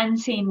 It's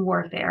unseen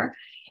warfare.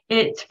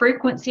 It's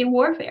frequency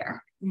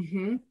warfare.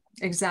 Mm-hmm.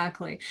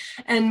 Exactly.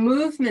 And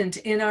movement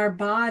in our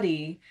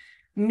body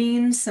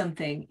means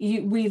something.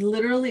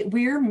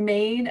 We're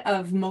made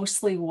of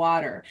mostly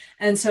water.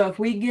 And so if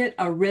we get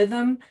a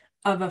rhythm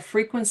of a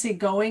frequency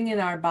going in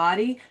our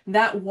body,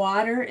 that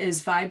water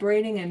is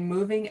vibrating and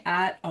moving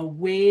at a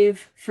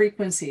wave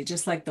frequency,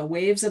 just like the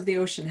waves of the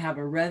ocean have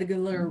a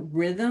regular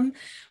rhythm.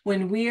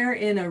 When we are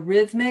in a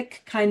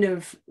rhythmic kind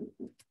of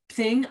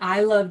thing,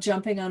 I love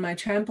jumping on my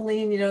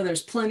trampoline. You know,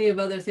 there's plenty of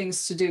other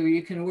things to do.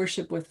 You can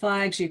worship with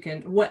flags. You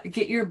can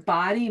get your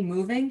body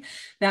moving.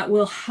 That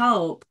will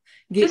help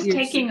get just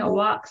taking a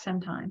walk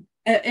sometime.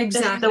 Exactly.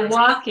 Just the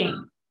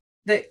walking.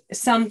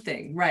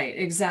 Something, right?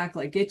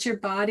 Exactly. Get your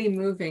body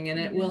moving and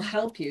it will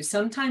help you.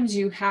 Sometimes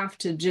you have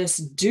to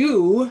just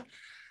do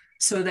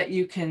so that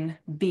you can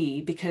be,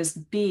 because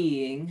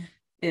being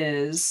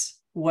is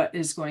what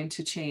is going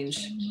to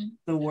change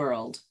the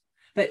world.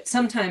 But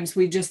sometimes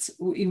we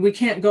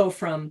can't go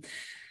from,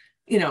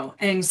 you know,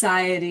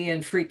 anxiety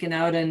and freaking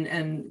out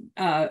and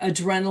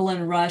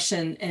adrenaline rush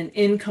and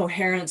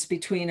incoherence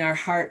between our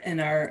heart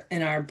and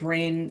our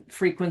brain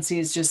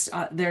frequencies. Just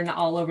they're not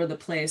all over the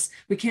place.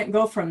 We can't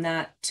go from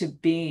that to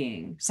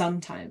being.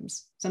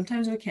 Sometimes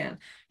we can.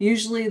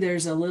 Usually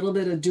there's a little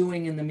bit of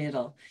doing in the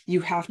middle.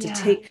 You have to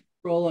take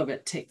control of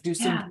it. Do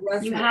some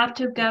breath. You have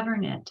to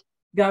govern it.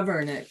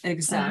 Govern it.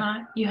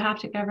 Exactly. You have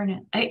to govern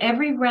it.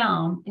 Every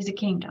realm is a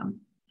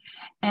kingdom,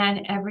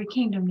 and every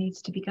kingdom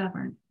needs to be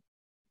governed.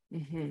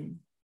 Mm-hmm.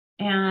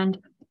 And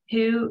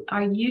who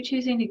are you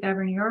choosing to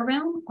govern your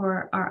realm,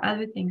 or are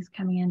other things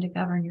coming in to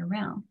govern your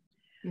realm?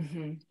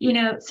 Mm-hmm. You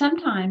know,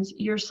 sometimes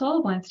your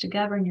soul wants to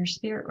govern your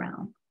spirit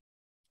realm.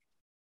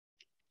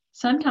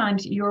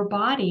 Sometimes your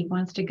body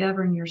wants to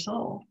govern your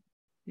soul.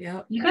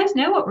 Yeah. You guys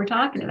know what we're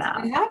talking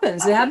about. It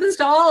happens. It happens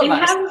to all of us.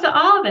 It happens to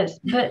all of us.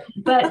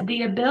 But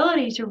the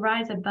ability to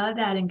rise above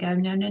that and go,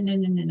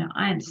 no.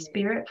 I am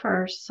spirit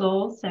first,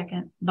 soul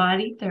second,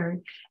 body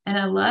third, and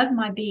I love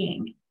my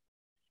being.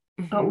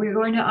 But we're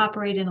going to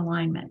operate in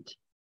alignment.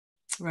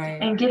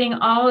 Right. And getting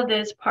all of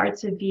those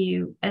parts of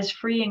you as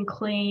free and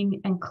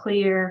clean and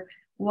clear,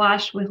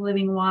 washed with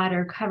living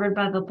water, covered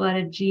by the blood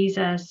of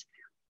Jesus.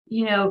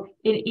 You know,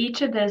 in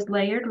each of those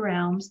layered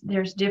realms,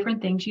 there's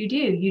different things you do.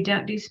 You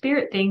don't do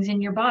spirit things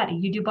in your body.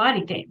 You do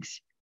body things.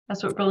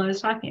 That's what Bralynn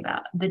was talking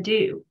about, the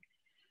do.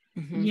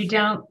 You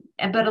don't,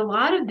 but a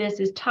lot of this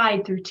is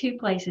tied through two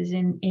places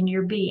in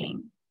your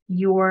being.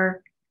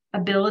 Your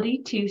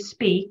ability to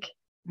speak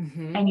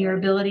and your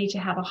ability to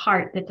have a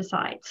heart that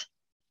decides.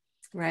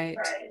 Right.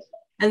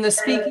 And the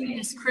speaking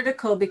is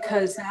critical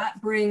because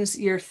that brings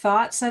your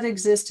thoughts that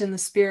exist in the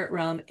spirit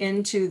realm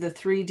into the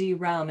 3D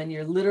realm. And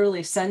you're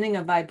literally sending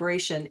a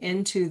vibration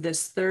into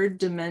this third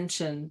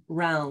dimension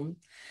realm.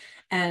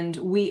 And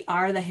we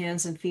are the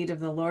hands and feet of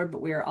the Lord,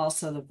 but we are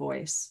also the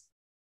voice.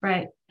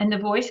 Right. And the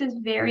voice is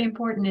very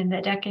important in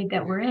the decade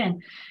that we're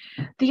in.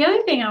 The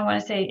other thing I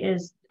want to say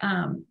is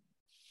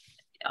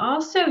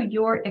also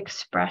your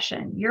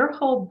expression, your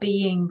whole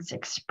being's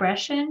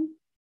expression.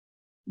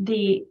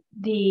 The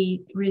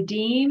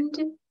redeemed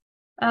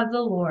of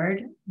the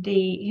Lord,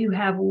 who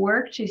have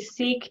worked to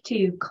seek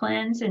to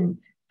cleanse and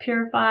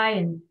purify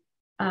and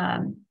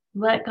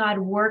let God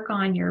work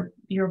on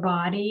your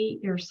body,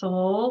 your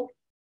soul,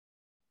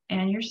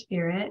 and your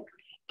spirit,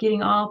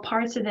 getting all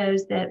parts of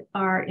those that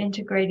are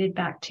integrated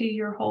back to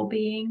your whole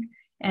being.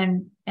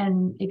 And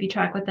if you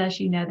track with us,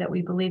 you know that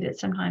we believe that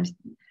sometimes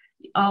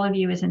all of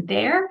you isn't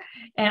there,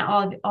 and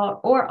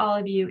all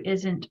of you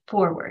isn't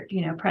forward,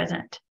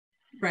 present.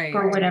 Right.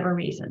 For whatever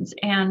reasons.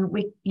 And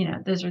we,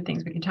 those are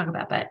things we can talk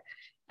about, but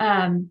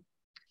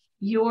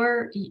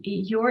your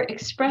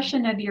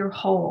expression of your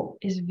whole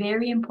is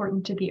very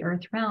important to the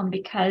earth realm,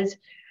 because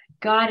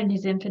God in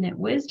his infinite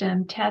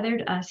wisdom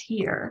tethered us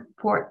here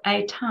for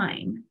a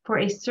time, for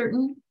a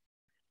certain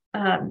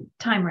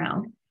time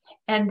realm.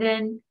 And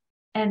then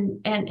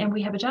and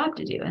we have a job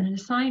to do and an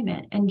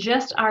assignment, and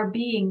just our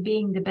being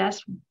the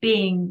best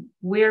being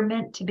we're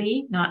meant to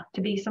be, not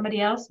to be somebody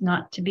else,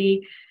 not to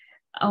be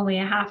only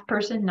a half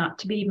person, not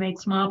to be made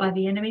small by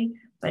the enemy,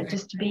 but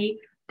just to be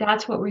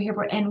That's what we're here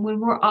for. And when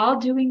we're all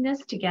doing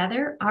this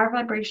together, our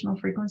vibrational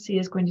frequency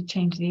is going to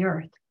change the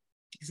earth.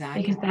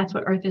 Exactly. Because that's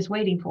what earth is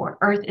waiting for.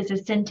 Earth is a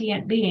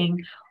sentient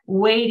being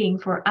waiting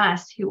for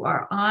us who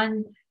are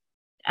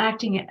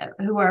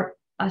who are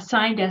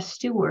assigned as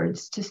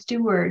stewards to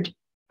steward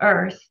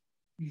earth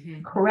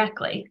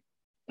correctly.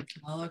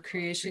 All of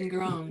creation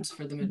groans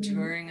for the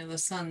maturing of the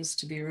sons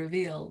to be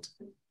revealed.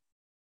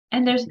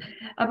 And there's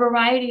a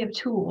variety of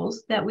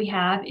tools that we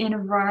have in a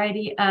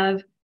variety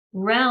of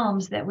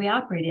realms that we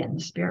operate in.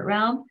 The spirit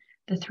realm,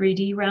 the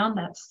 3D realm,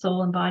 that's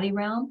soul and body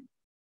realm,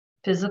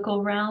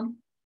 physical realm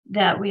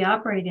that we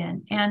operate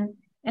in. And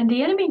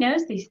the enemy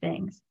knows these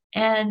things.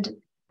 And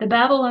the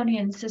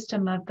Babylonian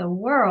system of the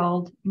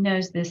world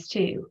knows this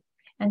too.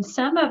 And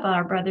some of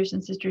our brothers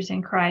and sisters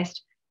in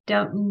Christ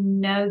don't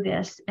know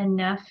this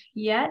enough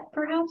yet,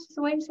 perhaps is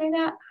the way to say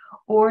that,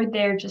 or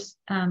they're just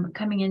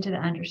coming into the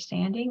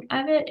understanding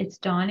of it. It's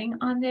dawning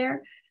on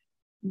them.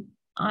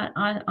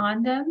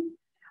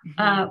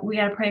 We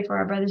got to pray for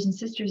our brothers and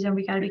sisters, and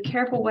we got to be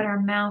careful what our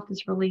mouth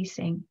is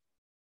releasing.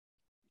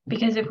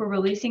 Because if we're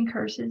releasing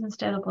curses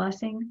instead of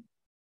blessing,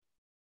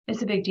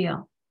 it's a big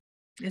deal.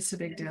 It's a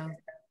big deal.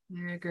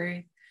 I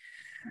agree.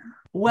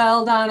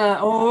 Well, Donna,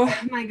 oh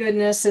my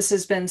goodness, this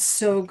has been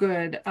so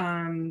good. We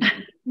can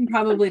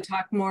probably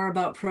talk more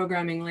about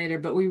programming later,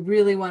 but we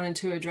really wanted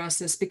to address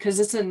this because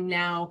it's a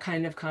now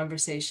kind of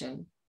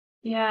conversation.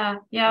 Yeah.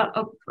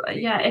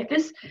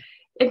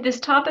 If this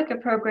topic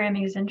of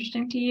programming is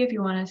interesting to you, if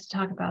you want us to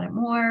talk about it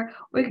more,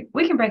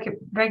 we can break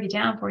it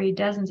down for you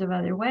dozens of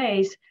other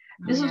ways.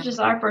 This was just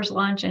our first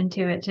launch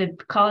into it, to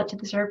call it to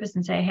the surface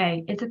and say,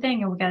 hey, it's a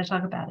thing and we got to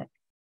talk about it.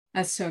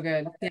 That's so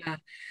good. Yeah.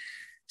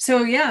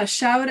 So yeah,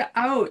 shout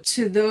out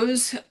to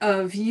those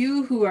of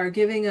you who are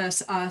giving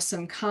us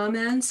awesome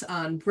comments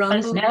on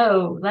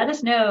Rumble. Let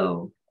us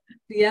know.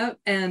 Yep.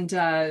 And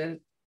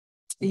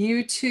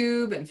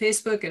YouTube and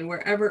Facebook and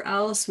wherever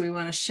else. We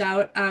want to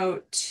shout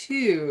out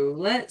to,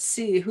 let's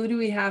see, who do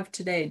we have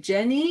today?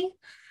 Jenny.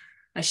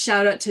 A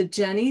shout out to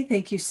Jenny.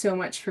 Thank you so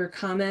much for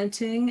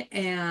commenting.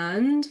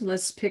 And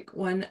let's pick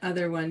one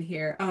other one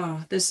here.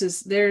 Oh,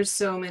 there's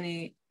so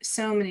many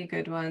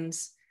good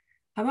ones.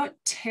 How about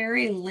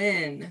Terry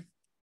Lynn?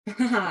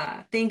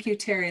 Thank you,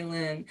 Terry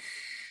Lynn.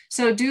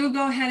 So do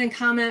go ahead and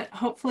comment.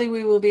 Hopefully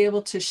we will be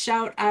able to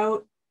shout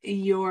out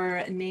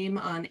your name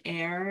on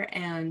air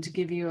and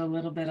give you a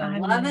little bit of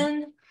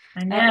loving.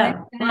 I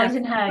know. Loves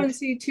and hugs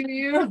to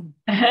you.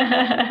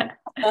 And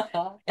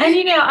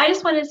I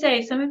just want to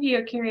say, some of you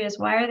are curious,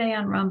 why are they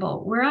on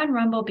Rumble? We're on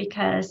Rumble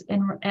because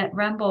at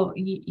Rumble,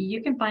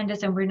 you can find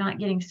us and we're not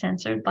getting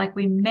censored. Like,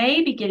 we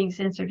may be getting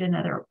censored in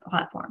other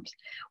platforms.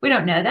 We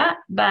don't know that,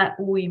 but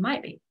we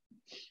might be.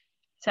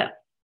 So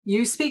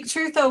you speak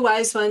truth, oh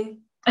wise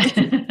one.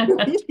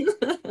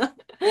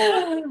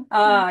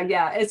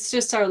 Yeah, it's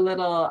just our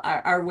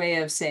way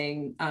of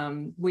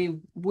saying we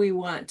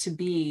want to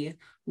be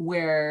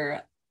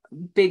where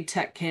big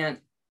tech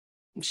can't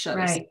shut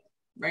us,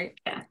 right?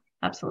 Yeah,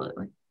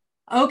 absolutely.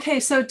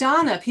 Okay, so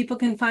Donna, people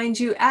can find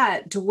you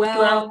at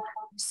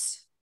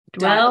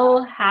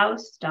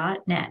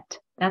dwellhouse.net.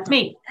 That's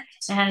me.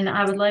 And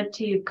I would love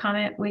to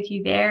comment with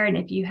you there. And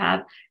if you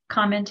have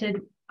commented,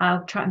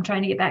 I'm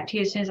trying to get back to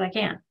you as soon as I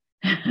can.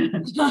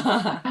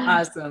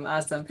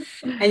 Awesome.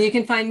 And you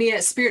can find me at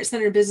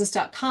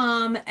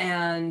spiritcenteredbusiness.com.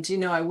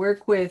 And I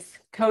work with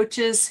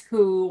coaches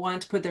who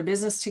want to put their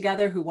business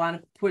together, who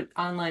want to put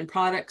online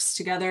products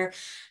together,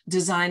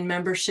 design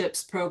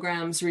memberships,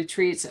 programs,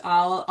 retreats,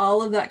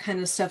 all of that kind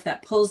of stuff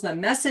that pulls the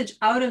message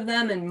out of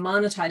them and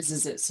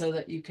monetizes it so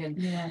that you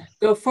can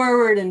go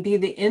forward and be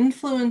the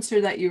influencer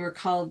that you were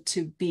called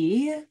to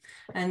be.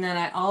 And then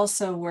I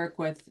also work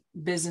with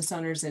business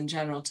owners in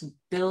general to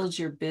build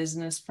your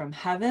business from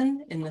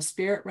heaven in the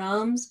spirit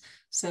realms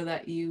so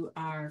that you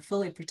are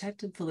fully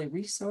protected, fully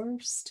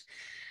resourced.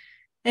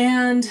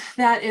 And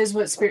that is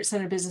what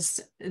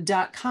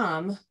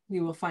spiritcenteredbusiness.com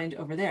you will find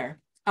over there.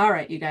 All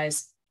right, you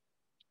guys.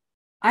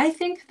 I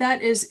think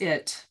that is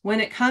it. When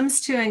it comes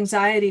to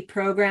anxiety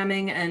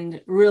programming and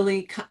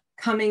really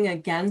coming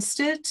against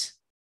it,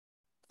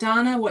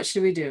 Donna, what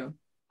should we do?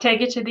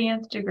 Take it to the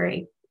nth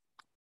degree.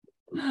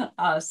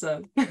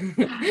 Awesome.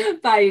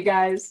 Bye, you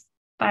guys.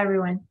 Bye,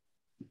 everyone.